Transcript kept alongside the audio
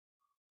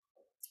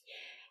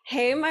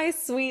Hey, my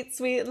sweet,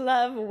 sweet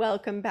love.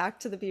 Welcome back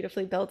to the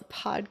Beautifully Built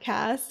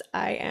podcast.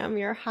 I am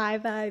your high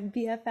vibe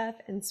BFF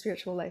and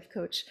spiritual life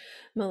coach,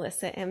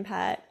 Melissa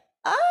Impat.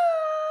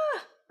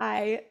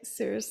 I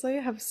seriously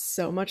have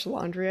so much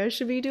laundry I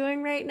should be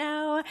doing right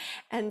now,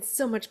 and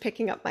so much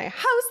picking up my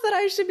house that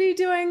I should be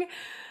doing.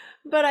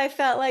 But I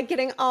felt like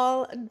getting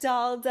all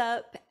dolled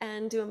up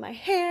and doing my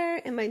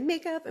hair and my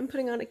makeup and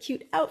putting on a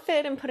cute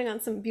outfit and putting on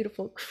some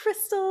beautiful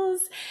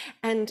crystals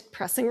and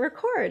pressing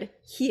record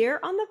here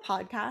on the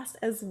podcast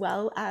as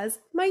well as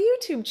my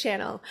YouTube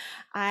channel.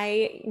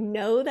 I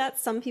know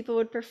that some people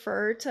would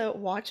prefer to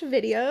watch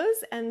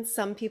videos and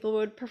some people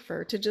would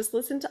prefer to just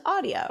listen to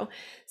audio.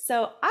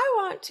 So I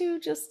want to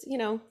just,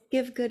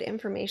 give good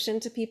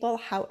information to people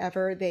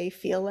however they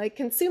feel like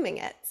consuming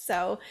it.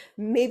 So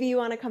maybe you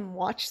want to come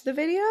watch the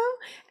video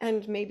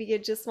and maybe you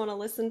just want to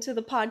listen to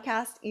the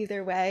podcast.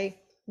 Either way,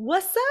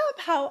 what's up?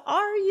 How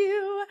are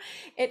you?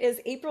 It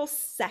is April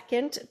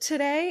 2nd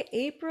today.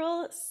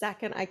 April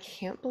 2nd. I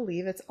can't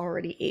believe it's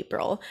already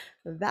April.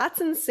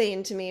 That's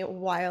insane to me.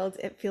 Wild.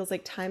 It feels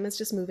like time is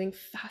just moving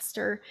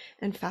faster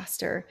and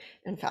faster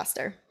and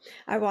faster.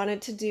 I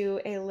wanted to do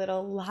a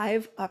little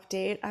live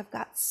update. I've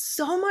got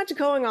so much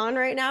going on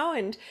right now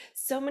and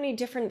so many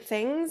different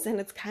things, and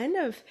it's kind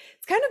of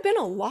been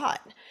a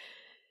lot.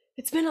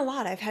 It's been a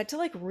lot. I've had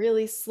to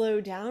really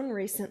slow down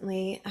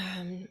recently,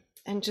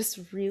 and just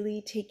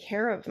really take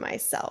care of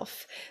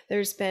myself.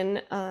 There's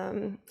been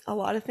a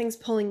lot of things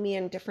pulling me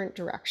in different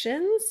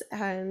directions,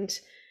 and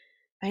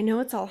I know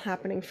it's all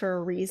happening for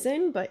a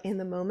reason, but in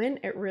the moment,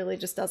 it really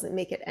just doesn't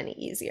make it any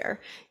easier.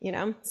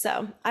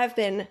 So I've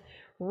been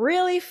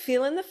really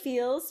feeling the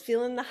feels,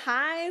 feeling the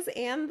highs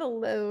and the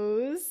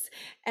lows.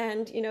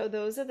 And,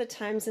 those are the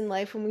times in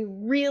life when we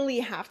really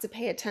have to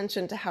pay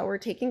attention to how we're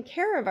taking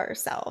care of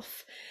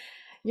ourselves.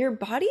 Your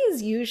body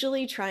is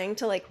usually trying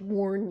to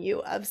warn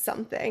you of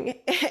something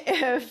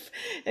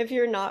if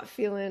you're not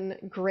feeling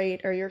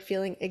great, or you're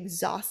feeling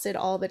exhausted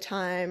all the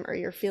time, or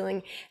you're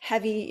feeling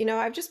heavy.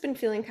 I've just been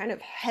feeling kind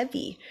of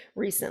heavy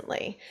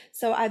recently.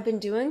 So I've been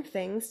doing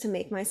things to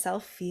make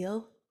myself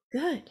feel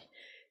good,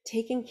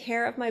 taking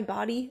care of my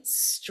body,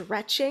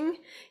 stretching.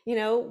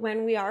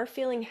 When we are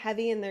feeling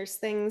heavy and there's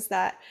things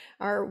that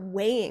are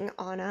weighing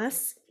on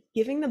us,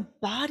 giving the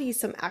body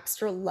some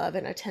extra love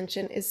and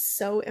attention is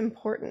so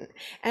important.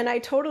 And I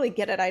totally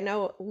get it. I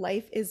know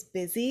life is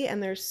busy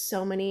and there's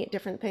so many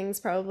different things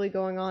probably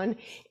going on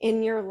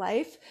in your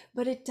life,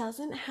 but it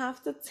doesn't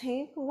have to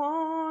take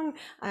long.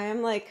 I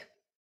am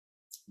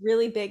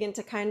really big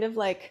into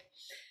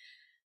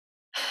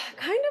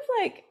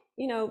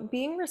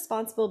being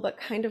responsible, but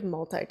kind of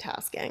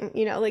multitasking.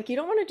 You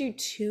don't want to do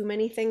too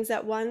many things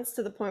at once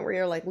to the point where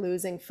you're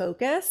losing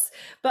focus.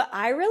 But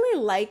I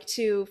really like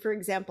to, for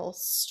example,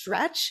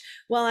 stretch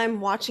while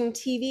I'm watching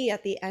TV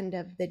at the end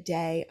of the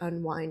day,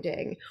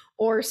 unwinding,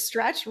 or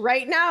stretch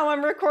right now.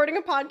 I'm recording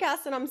a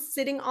podcast and I'm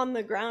sitting on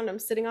the ground. I'm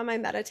sitting on my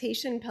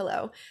meditation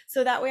pillow.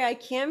 So that way I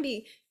can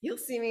be, you'll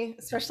see me,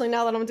 especially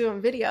now that I'm doing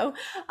video,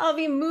 I'll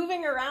be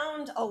moving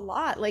around a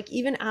lot.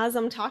 Even as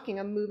I'm talking,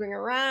 I'm moving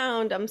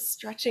around, I'm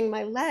stretching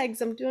my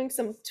legs, I'm doing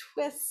some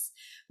twists.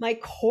 My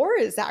core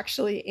is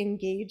actually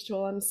engaged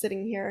while I'm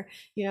sitting here,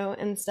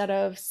 instead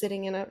of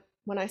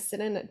when I sit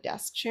in a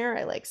desk chair,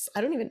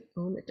 I don't even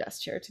own a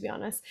desk chair, to be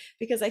honest,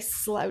 because I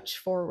slouch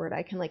forward.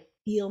 I can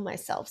feel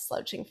myself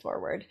slouching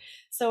forward.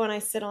 So when I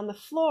sit on the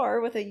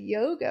floor with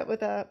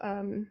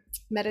a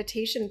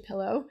meditation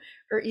pillow,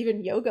 or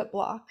even yoga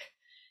block,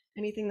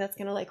 anything that's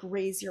going to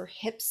raise your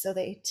hips so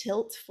they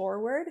tilt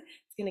forward,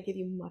 it's going to give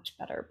you much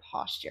better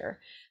posture.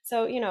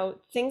 So,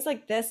 things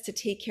like this to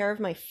take care of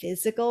my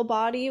physical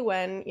body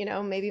when,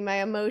 maybe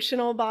my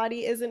emotional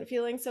body isn't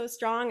feeling so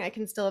strong, I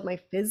can still have my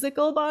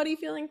physical body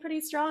feeling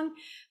pretty strong.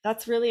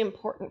 That's really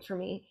important for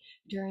me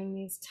during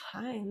these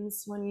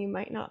times when you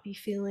might not be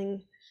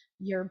feeling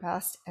your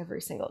best every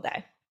single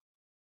day.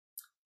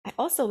 I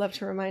also love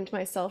to remind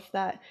myself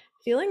that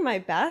feeling my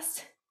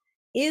best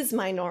is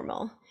my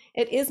normal.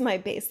 It is my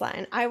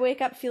baseline. I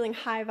wake up feeling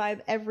high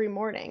vibe every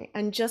morning.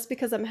 And just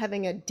because I'm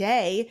having a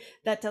day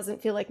that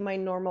doesn't feel like my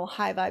normal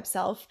high vibe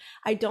self,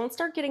 I don't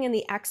start getting in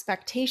the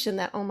expectation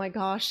that, oh my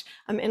gosh,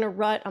 I'm in a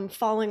rut, I'm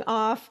falling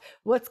off,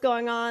 what's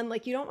going on?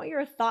 You don't want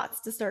your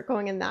thoughts to start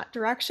going in that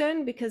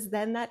direction, because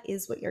then that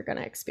is what you're going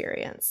to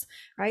experience,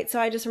 right? So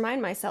I just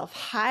remind myself,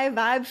 high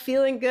vibe,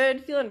 feeling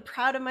good, feeling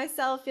proud of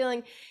myself,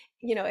 feeling,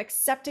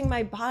 accepting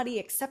my body,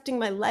 accepting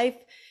my life,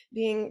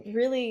 being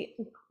really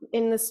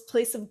in this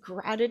place of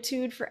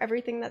gratitude for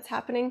everything that's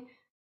happening.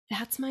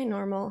 That's my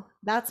normal.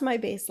 That's my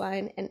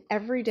baseline. And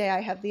every day I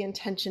have the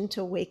intention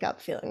to wake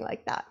up feeling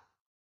like that.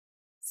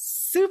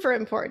 Super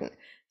important.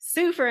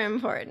 Super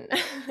important.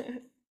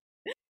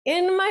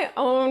 In my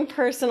own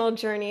personal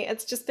journey,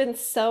 it's just been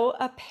so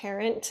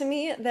apparent to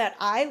me that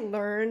I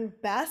learn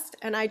best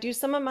and I do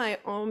some of my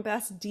own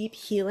best deep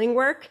healing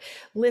work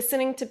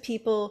listening to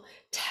people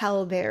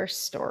tell their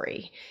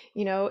story.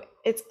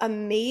 it's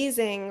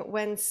amazing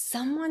when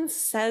someone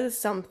says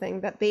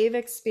something that they've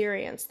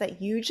experienced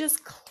that you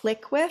just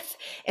click with.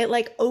 It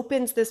like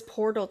opens this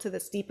portal to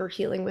this deeper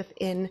healing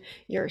within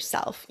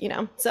yourself, you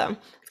know? So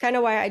it's kind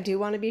of why I do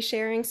want to be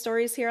sharing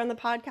stories here on the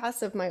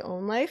podcast of my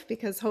own life,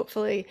 because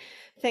hopefully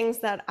things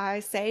that I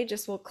say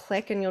just will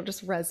click and you'll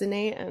just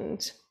resonate, and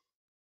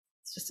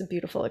it's just a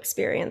beautiful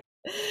experience.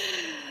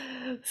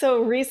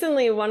 So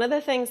recently, one of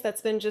the things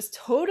that's been just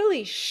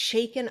totally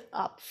shaken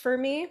up for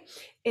me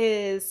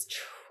is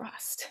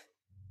trust.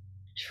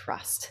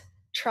 Trust,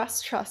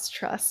 trust, trust,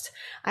 trust.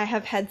 I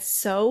have had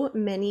so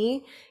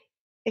many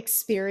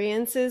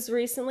experiences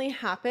recently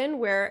happen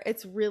where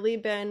it's really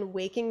been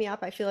waking me up.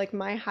 I feel like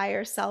my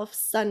higher self,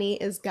 Sunny,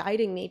 is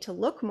guiding me to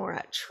look more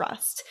at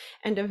trust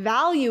and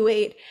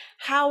evaluate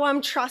how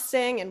I'm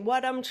trusting and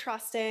what I'm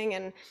trusting,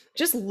 and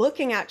just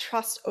looking at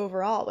trust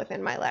overall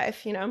within my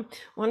life. You know,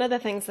 one of the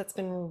things that's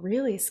been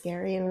really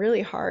scary and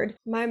really hard,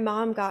 my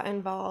mom got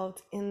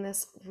involved in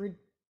this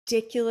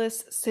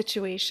ridiculous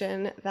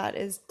situation that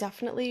is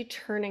definitely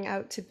turning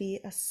out to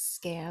be a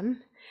scam,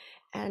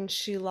 and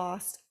she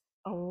lost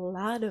a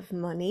lot of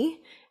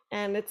money.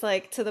 And it's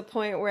like to the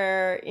point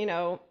where, you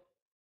know,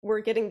 we're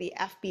getting the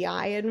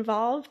FBI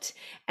involved.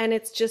 And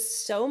it's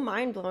just so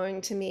mind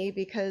blowing to me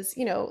because,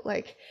 you know,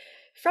 like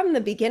from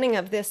the beginning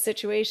of this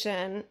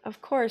situation,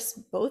 of course,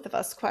 both of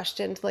us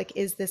questioned, like,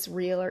 is this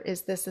real or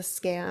is this a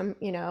scam?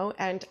 You know,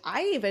 and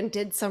I even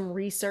did some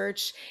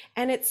research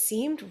and it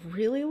seemed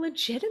really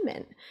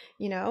legitimate,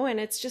 you know,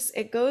 and it's just,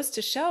 it goes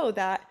to show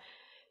that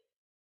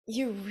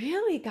you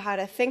really got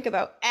to think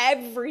about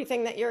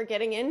everything that you're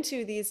getting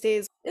into these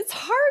days. It's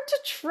hard to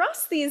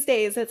trust these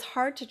days. It's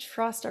hard to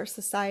trust our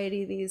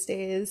society these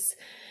days.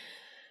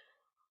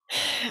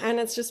 And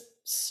it's just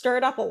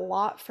stirred up a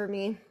lot for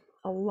me,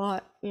 a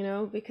lot, you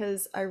know,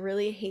 because I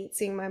really hate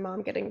seeing my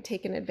mom getting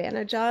taken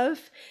advantage of.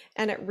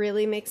 And it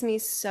really makes me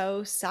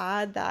so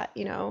sad that,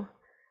 you know,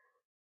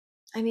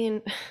 I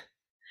mean,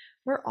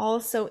 we're all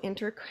so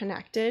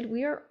interconnected.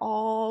 We are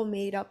all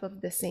made up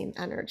of the same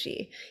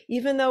energy.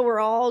 Even though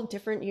we're all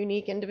different,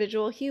 unique,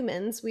 individual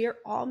humans, we are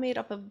all made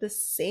up of the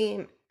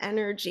same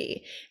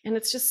energy. And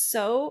it's just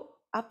so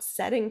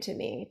upsetting to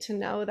me to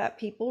know that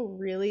people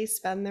really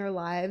spend their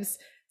lives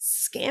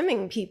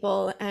scamming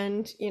people.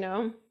 And, you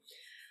know,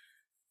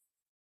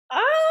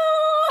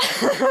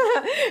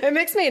 it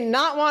makes me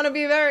not want to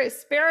be very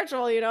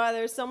spiritual. You know,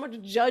 there's so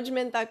much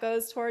judgment that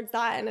goes towards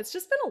that, and it's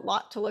just been a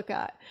lot to look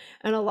at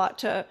and a lot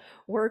to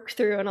work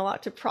through and a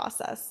lot to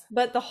process.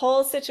 But the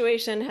whole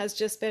situation has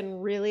just been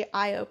really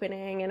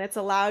eye-opening, and it's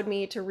allowed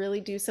me to really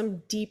do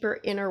some deeper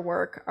inner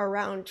work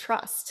around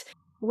trust.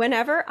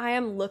 Whenever I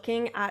am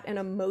looking at an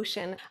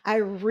emotion, I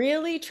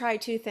really try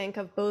to think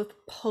of both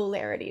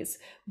polarities,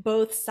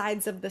 both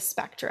sides of the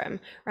spectrum,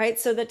 right?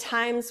 So the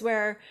times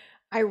where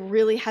I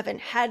really haven't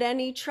had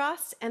any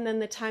trust, and then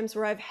the times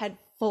where I've had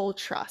full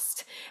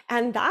trust.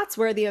 And that's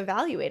where the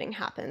evaluating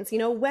happens. You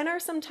know, when are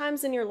some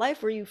times in your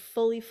life where you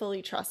fully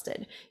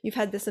trusted? You've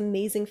had this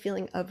amazing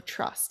feeling of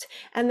trust.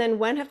 And then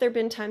when have there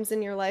been times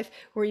in your life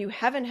where you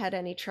haven't had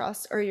any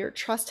trust, or your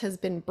trust has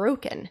been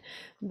broken?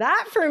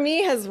 That for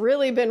me has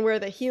really been where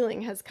the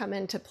healing has come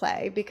into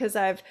play, because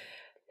I've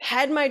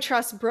had my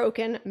trust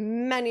broken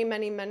many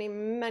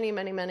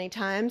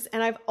times.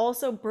 And I've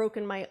also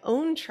broken my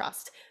own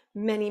trust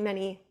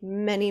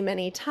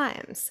many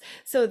times.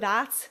 So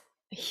that's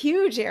a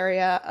huge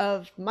area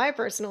of my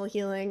personal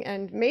healing,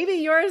 and maybe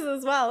yours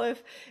as well.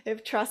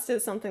 If trust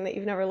is something that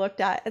you've never looked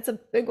at, it's a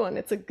big one.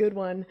 It's a good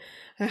one.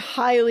 I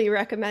highly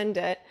recommend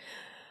it.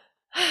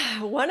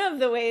 One of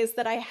the ways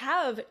that I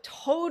have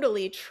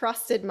totally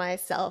trusted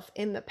myself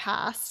in the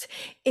past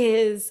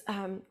is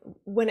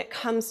when it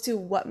comes to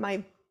what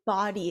my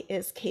body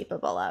is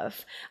capable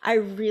of. I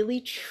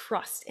really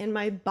trust in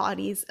my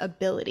body's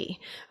ability.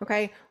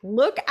 Okay.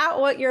 Look at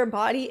what your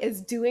body is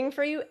doing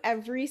for you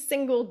every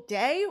single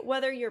day,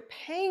 whether you're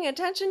paying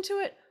attention to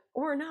it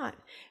or not.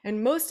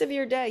 And most of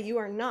your day, you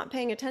are not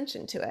paying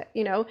attention to it.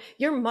 You know,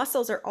 your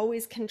muscles are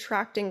always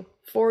contracting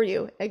for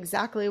you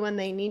exactly when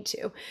they need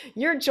to.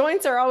 Your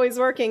joints are always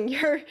working.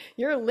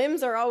 Your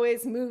limbs are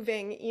always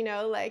moving. You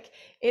know, like,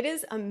 it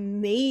is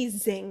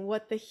amazing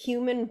what the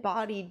human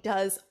body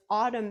does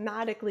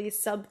automatically,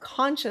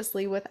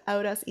 subconsciously,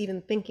 without us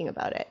even thinking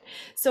about it.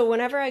 So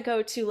whenever I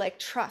go to like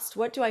trust,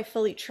 what do I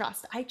fully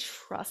trust? I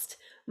trust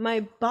my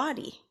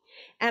body.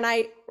 And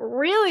I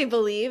really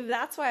believe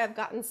that's why I've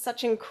gotten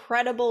such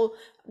incredible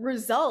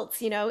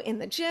results, you know, in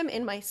the gym,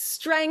 in my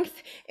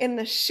strength, in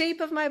the shape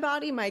of my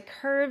body, my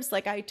curves.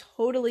 Like, I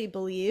totally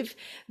believe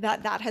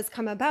that that has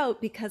come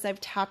about because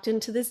I've tapped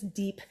into this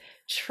deep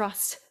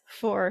trust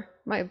for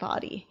my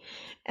body.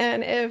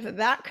 And if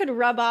that could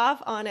rub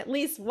off on at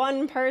least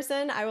one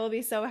person, I will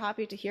be so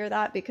happy to hear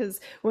that, because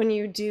when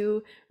you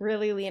do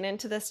really lean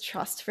into this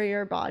trust for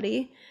your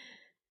body,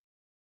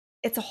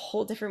 it's a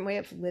whole different way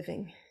of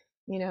living.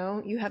 You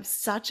know, you have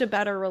such a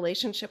better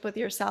relationship with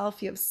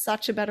yourself. You have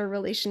such a better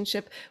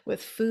relationship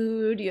with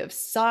food. You have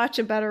such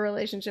a better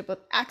relationship with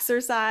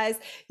exercise.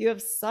 You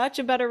have such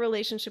a better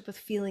relationship with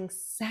feeling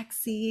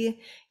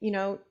sexy. You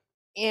know,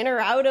 in or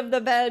out of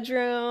the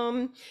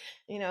bedroom,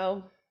 you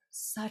know,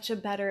 such a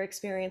better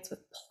experience with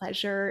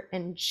pleasure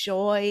and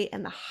joy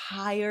and the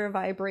higher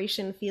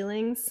vibration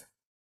feelings.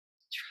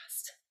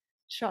 Trust,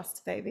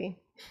 trust, baby.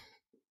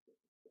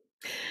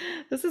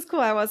 This is cool.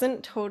 I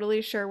wasn't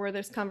totally sure where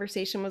this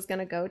conversation was going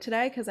to go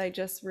today because I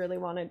just really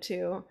wanted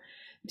to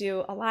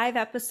do a live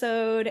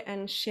episode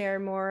and share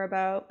more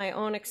about my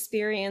own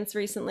experience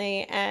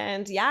recently.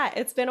 And yeah,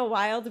 it's been a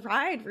wild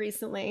ride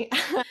recently.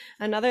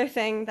 Another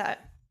thing that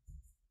I'm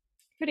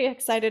pretty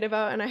excited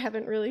about, and I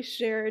haven't really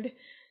shared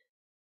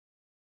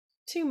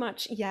too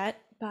much yet,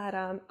 but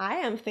I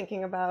am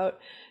thinking about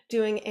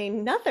doing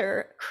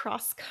another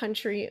cross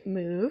country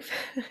move,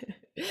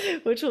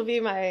 which will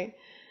be my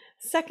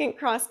second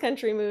cross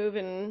country move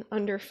in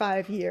under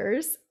 5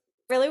 years.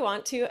 Really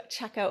want to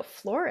check out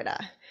Florida.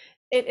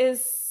 It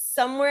is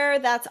somewhere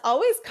that's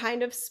always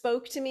kind of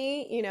spoke to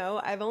me. You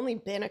know, I've only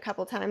been a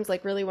couple times,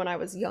 like really when I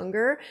was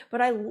younger, but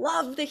I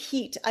love the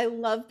heat. I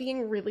love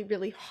being really,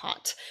 really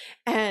hot.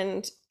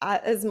 And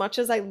as much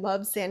as I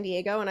love San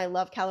Diego and I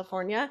love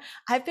California,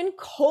 I've been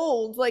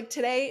cold. Like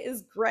today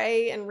is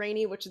gray and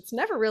rainy, which it's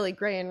never really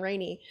gray and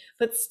rainy,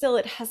 but still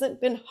it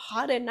hasn't been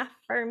hot enough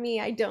for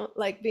me. I don't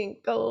like being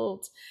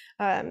cold.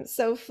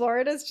 So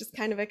Florida is just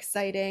kind of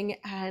exciting.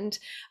 And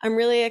I'm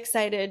really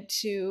excited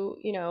to,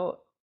 you know,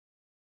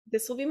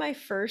 this will be my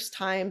first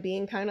time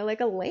being kind of like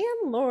a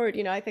landlord.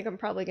 You know, I think I'm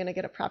probably going to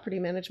get a property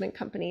management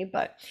company,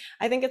 but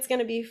I think it's going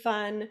to be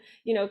fun,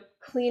 you know,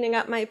 cleaning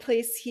up my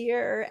place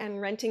here and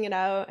renting it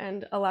out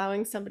and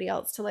allowing somebody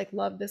else to like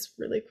love this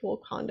really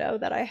cool condo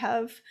that I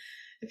have.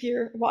 If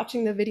you're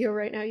watching the video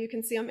right now, you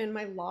can see I'm in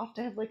my loft.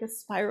 I have like a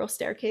spiral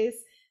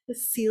staircase. The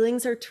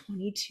ceilings are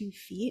 22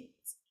 feet.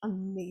 It's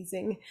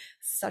amazing.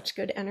 Such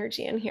good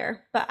energy in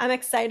here. But I'm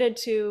excited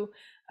to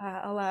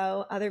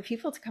allow other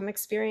people to come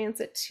experience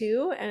it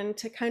too, and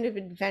to kind of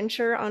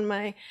adventure on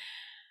my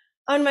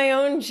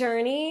own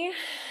journey.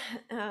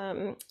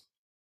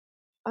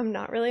 I'm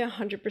not really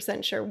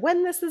 100% sure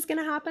when this is going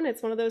to happen.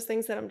 It's one of those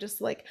things that I'm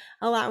just like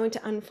allowing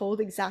to unfold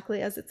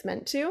exactly as it's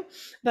meant to.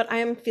 But I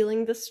am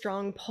feeling the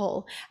strong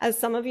pull. As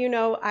some of you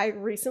know, I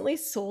recently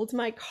sold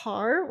my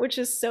car, which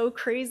is so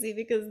crazy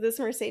because this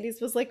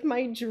Mercedes was like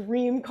my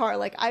dream car.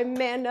 Like I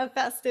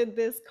manifested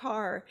this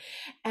car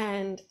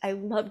and I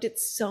loved it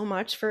so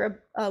much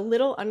for a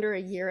little under a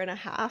year and a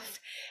half.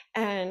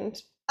 And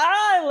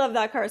I love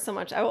that car so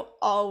much. I will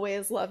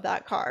always love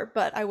that car.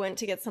 But I went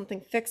to get something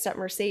fixed at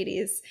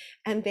Mercedes,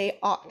 and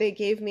they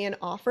gave me an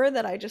offer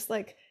that I just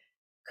like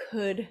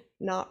could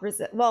not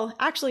resist. Well,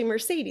 actually,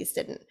 Mercedes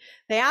didn't.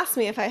 They asked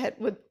me if I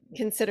would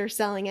consider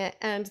selling it,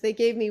 and they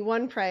gave me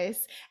one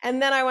price.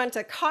 And then I went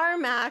to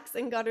CarMax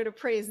and got it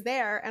appraised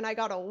there, and I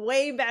got a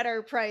way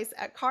better price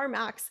at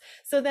CarMax.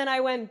 So then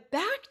I went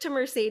back to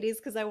Mercedes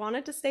because I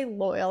wanted to stay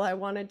loyal. I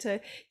wanted to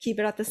keep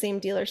it at the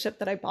same dealership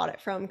that I bought it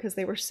from because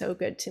they were so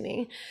good to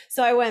me.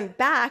 So I went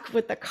back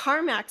with the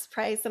CarMax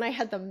price and I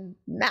had them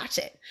match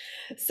it.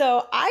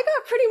 So I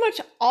got pretty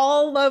much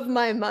all of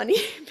my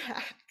money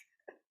back.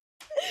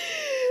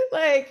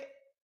 Like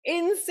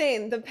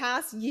insane. The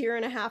past year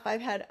and a half,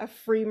 I've had a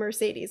free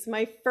Mercedes.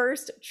 My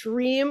first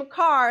dream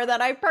car that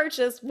I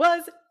purchased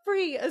was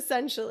free,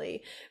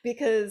 essentially,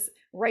 because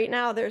right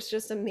now there's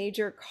just a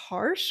major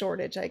car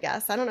shortage, I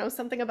guess. I don't know,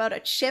 something about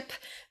a chip.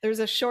 There's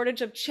a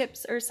shortage of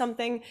chips or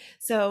something.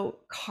 So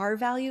car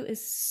value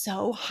is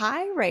so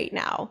high right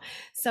now.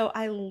 So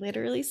I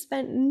literally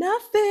spent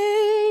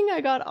nothing.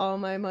 I got all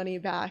my money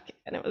back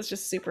and it was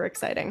just super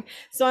exciting.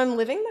 So I'm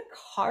living the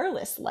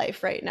carless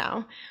life right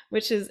now,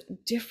 which is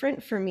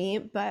different for me,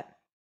 but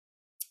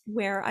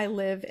where I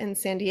live in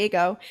San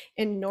Diego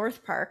in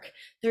North Park,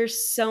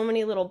 there's so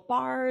many little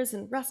bars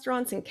and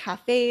restaurants and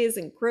cafes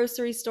and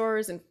grocery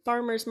stores and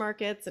farmers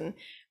markets and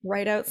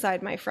right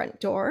outside my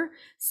front door.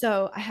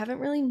 So I haven't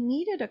really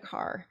needed a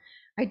car.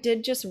 I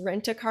did just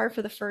rent a car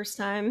for the first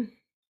time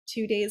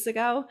 2 days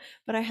ago,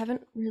 but I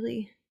haven't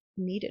really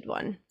needed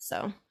one.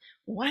 So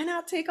why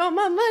not take all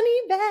my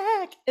money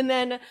back? And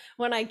then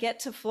when I get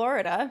to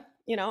Florida,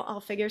 you know, I'll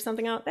figure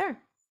something out there.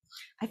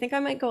 I think I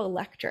might go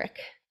electric.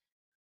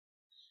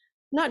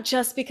 Not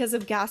just because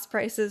of gas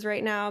prices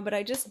right now, but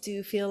I just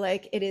do feel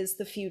like it is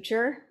the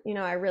future. You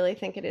know, I really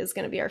think it is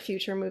going to be our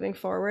future moving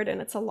forward, and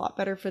it's a lot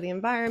better for the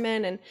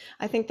environment. And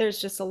I think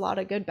there's just a lot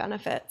of good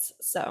benefits.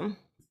 So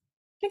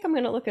I think I'm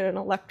going to look at an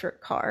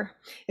electric car.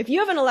 If you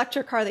have an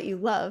electric car that you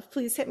love,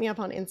 please hit me up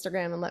on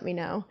Instagram and let me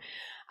know.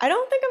 I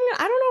don't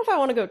know if I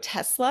want to go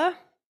Tesla.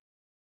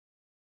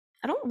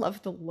 I don't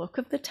love the look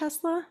of the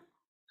Tesla.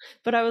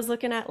 But I was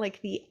looking at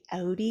like the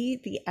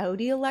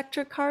Audi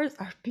electric cars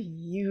are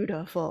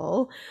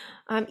beautiful.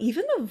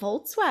 Even the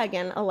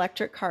Volkswagen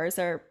electric cars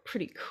are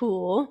pretty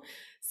cool.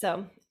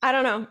 So I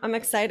don't know, I'm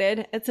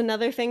excited. It's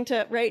another thing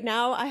to right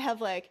now. I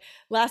have like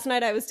last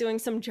night I was doing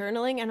some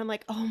journaling and I'm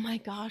like, oh my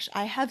gosh,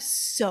 I have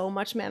so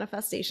much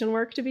manifestation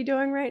work to be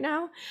doing right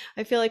now.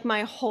 I feel like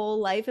my whole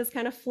life is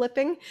kind of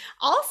flipping.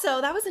 Also,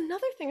 that was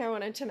another thing I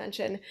wanted to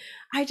mention.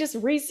 I just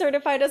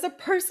recertified as a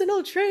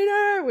personal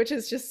trainer, which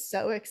is just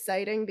so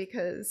exciting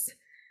because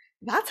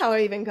that's how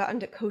I even got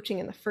into coaching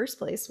in the first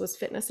place, was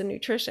fitness and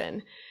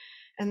nutrition.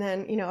 And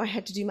then, I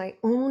had to do my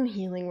own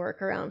healing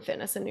work around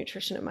fitness and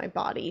nutrition in my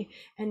body.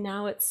 And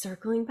now it's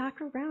circling back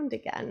around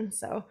again.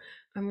 So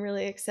I'm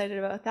really excited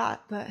about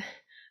that. But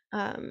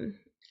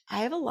I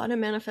have a lot of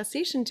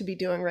manifestation to be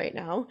doing right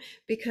now,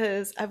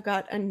 because I've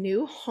got a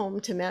new home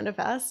to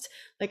manifest,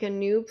 like a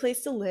new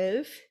place to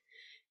live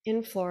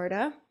in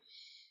Florida,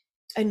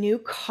 a new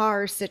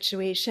car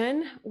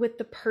situation. With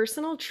the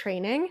personal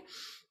training,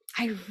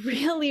 I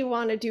really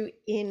want to do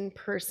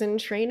in-person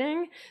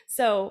training.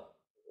 So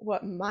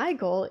what my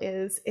goal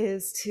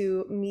is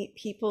to meet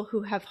people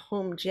who have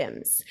home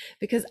gyms,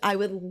 because I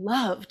would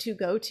love to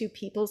go to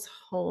people's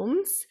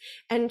homes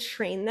and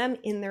train them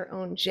in their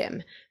own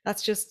gym.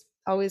 That's just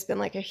always been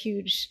like a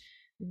huge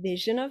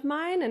vision of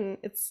mine, and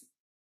it's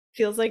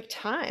feels like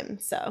time.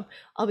 So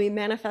I'll be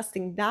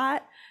manifesting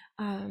that.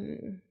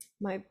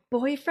 My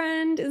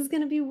boyfriend is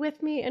going to be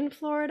with me in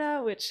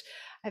Florida, which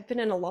I've been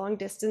in a long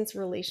distance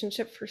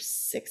relationship for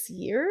 6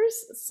 years.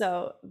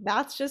 So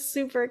that's just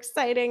super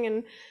exciting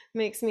and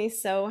makes me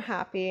so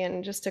happy.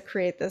 And just to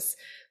create this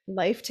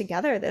life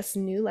together, this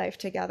new life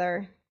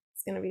together,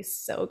 it's going to be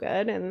so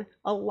good, and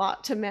a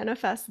lot to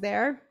manifest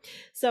there.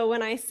 So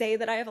when I say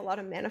that I have a lot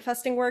of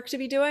manifesting work to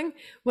be doing,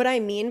 what I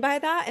mean by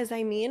that is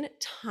I mean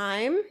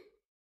time,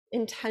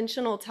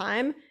 intentional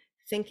time,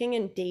 thinking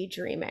and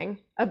daydreaming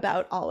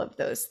about all of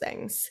those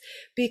things.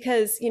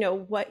 Because,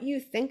 what you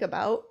think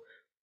about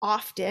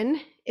often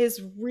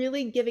is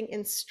really giving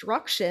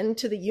instruction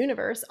to the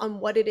universe on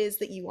what it is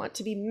that you want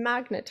to be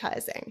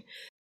magnetizing.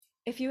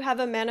 If you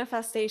have a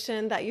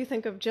manifestation that you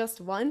think of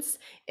just once,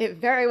 it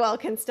very well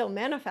can still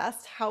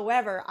manifest.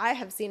 However, I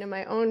have seen in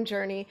my own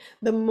journey,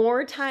 the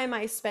more time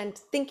I spent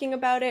thinking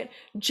about it,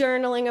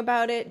 journaling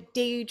about it,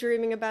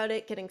 daydreaming about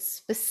it, getting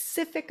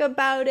specific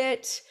about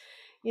it,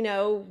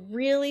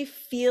 really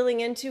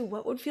feeling into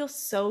what would feel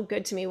so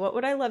good to me. What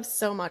would I love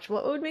so much?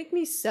 What would make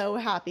me so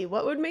happy?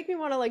 What would make me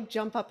want to like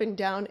jump up and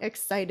down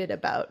excited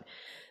about?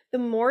 The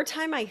more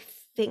time I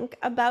think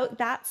about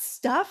that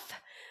stuff,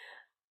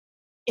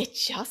 it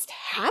just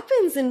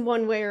happens in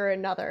one way or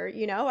another.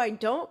 I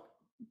don't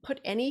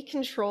put any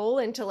control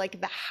into like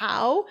the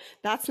how.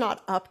 That's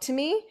not up to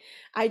me.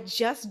 I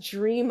just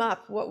dream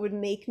up what would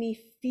make me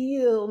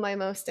feel my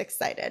most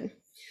excited.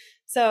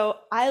 So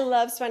I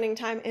love spending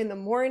time in the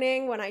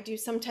morning when I do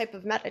some type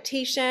of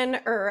meditation,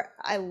 or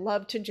I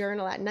love to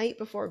journal at night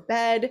before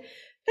bed.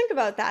 Think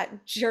about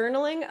that,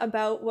 journaling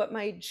about what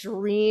my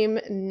dream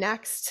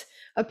next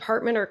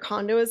apartment or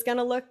condo is going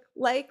to look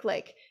like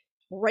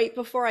right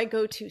before I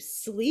go to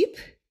sleep.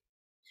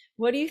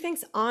 What do you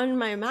think's on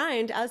my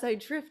mind as I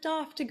drift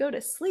off to go to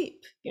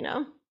sleep?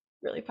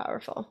 Really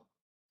powerful.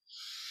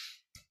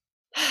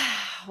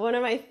 One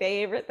of my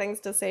favorite things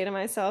to say to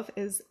myself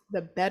is,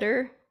 the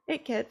better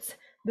it gets,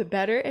 the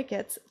better it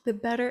gets, the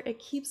better it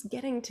keeps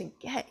getting to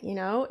get.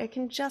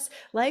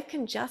 Life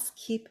can just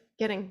keep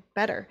getting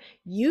better.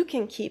 You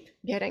can keep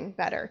getting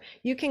better.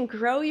 You can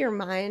grow your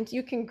mind,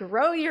 you can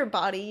grow your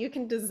body, you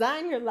can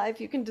design your life,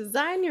 you can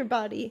design your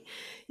body,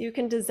 you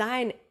can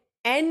design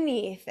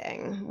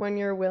anything when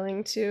you're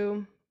willing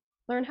to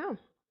learn how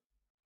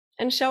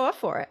and show up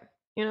for it.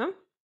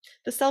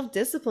 The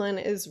self-discipline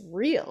is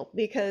real,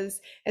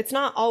 because it's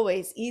not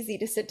always easy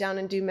to sit down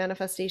and do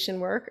manifestation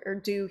work or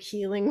do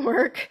healing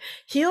work.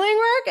 Healing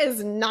work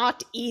is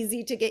not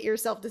easy to get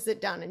yourself to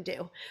sit down and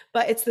do,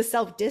 but it's the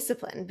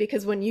self-discipline,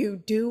 because when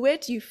you do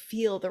it, you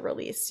feel the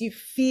release, you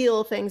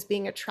feel things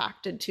being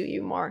attracted to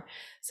you more.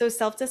 So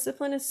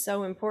self-discipline is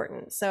so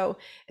important. So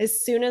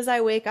as soon as I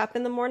wake up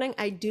in the morning,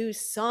 I do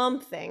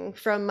something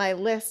from my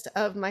list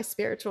of my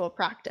spiritual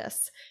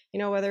practice,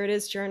 whether it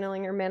is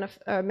journaling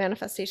or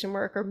manifestation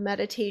work or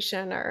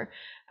meditation, or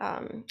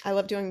I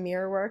love doing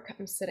mirror work.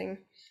 I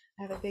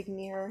have a big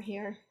mirror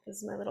here. This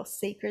is my little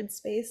sacred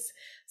space.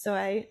 So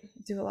I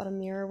do a lot of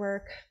mirror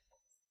work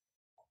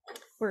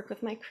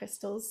with my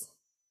crystals,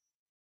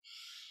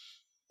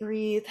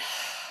 breathe,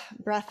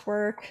 breath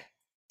work,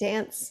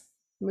 dance,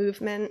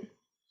 movement,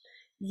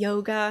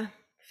 yoga,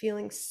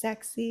 feeling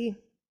sexy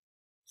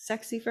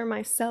for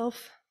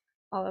myself,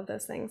 all of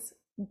those things.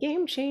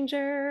 Game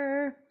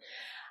changer.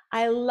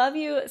 I love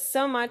you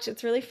so much.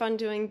 It's really fun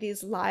doing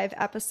these live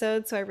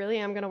episodes. So I really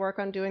am going to work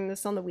on doing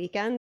this on the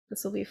weekend.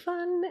 This will be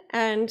fun,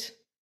 and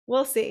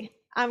we'll see.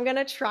 I'm going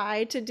to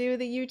try to do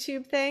the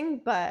YouTube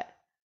thing, but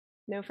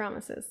no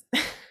promises.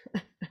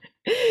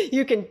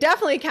 You can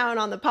definitely count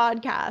on the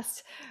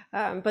podcast.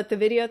 But the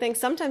video thing,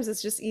 sometimes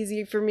it's just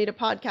easy for me to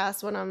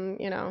podcast when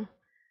I'm,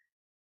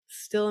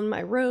 still in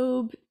my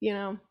robe.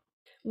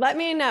 Let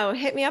me know.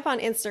 Hit me up on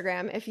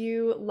Instagram if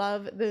you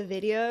love the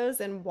videos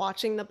and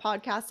watching the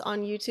podcast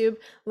on YouTube.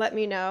 Let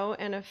me know,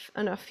 and if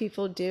enough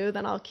people do,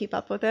 then I'll keep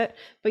up with it.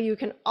 But you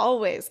can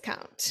always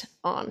count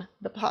on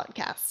the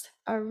podcast.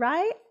 All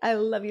right. I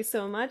love you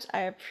so much.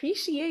 I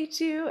appreciate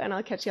you, and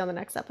I'll catch you on the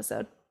next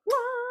episode.